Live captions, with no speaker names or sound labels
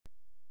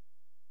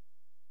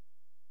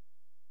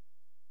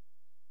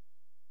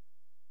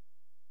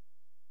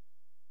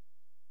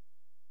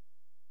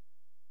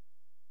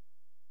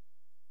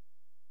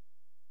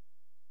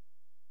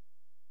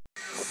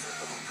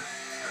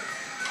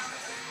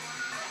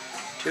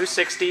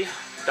260,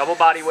 double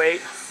body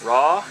weight,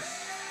 raw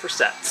for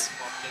sets.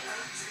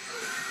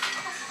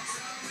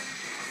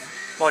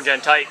 Come on, Jen,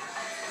 tight.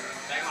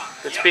 Bang 'em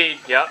up. Good speed.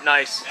 Yep,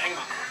 nice. Bang 'em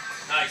up.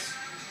 Nice.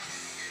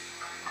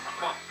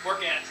 Come on,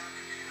 work at it.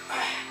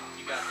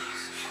 You got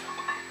these.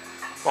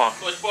 Come on.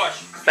 Push,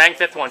 push. Bang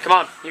fifth one. Come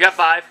on. You got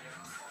 5.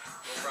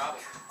 No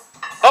problem.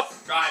 Up.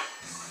 Drive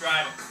it.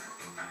 Drive it.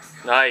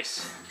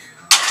 Nice.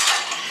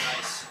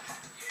 Nice.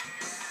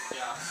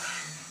 Yeah.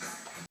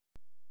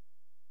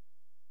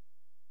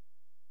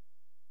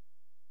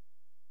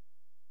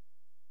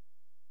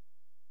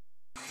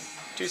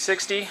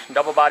 260,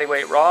 double body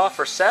weight raw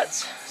for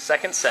sets.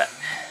 Second set.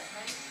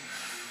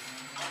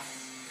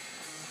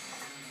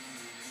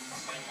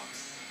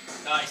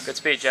 Nice. Good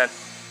speed, Jen.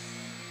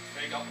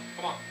 There you go.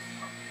 Come on.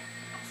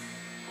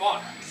 Come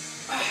on.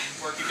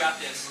 Work, you got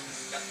this.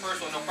 You got the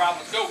first one, no problem.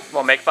 Let's go. Come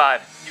on, make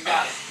 5. You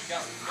got it. You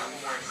got it.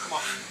 Don't worry. Come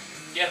on.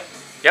 Get it.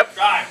 Yep.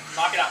 Drive.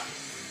 Lock it out.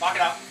 Lock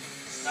it out.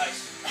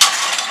 Nice.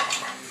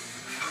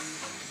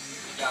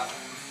 Good job.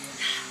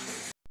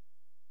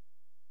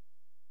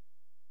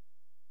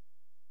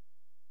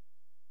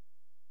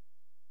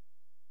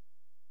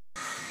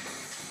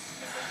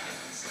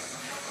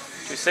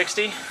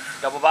 260,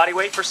 double body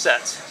weight for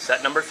sets.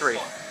 Set number 3.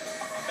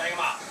 Bang them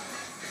out.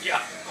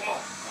 Yeah. Come on.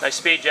 Nice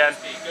speed, Jen.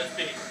 Good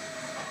speed.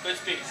 Good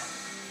speed.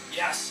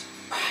 Yes.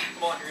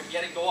 Come on. You're going to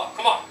get it and go up.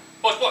 Come on.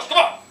 Push, push. Come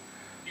on.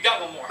 You got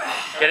one more.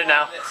 Get it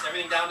now.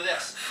 Everything down to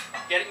this.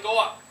 Get it and go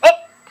up.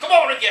 Up. Come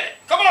on and get it.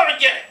 Come on and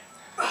get it.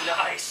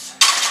 Nice.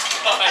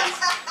 Nice.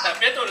 That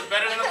fifth one is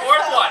better than the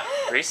fourth one.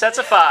 3 sets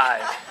of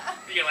 5.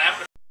 You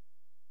laughing?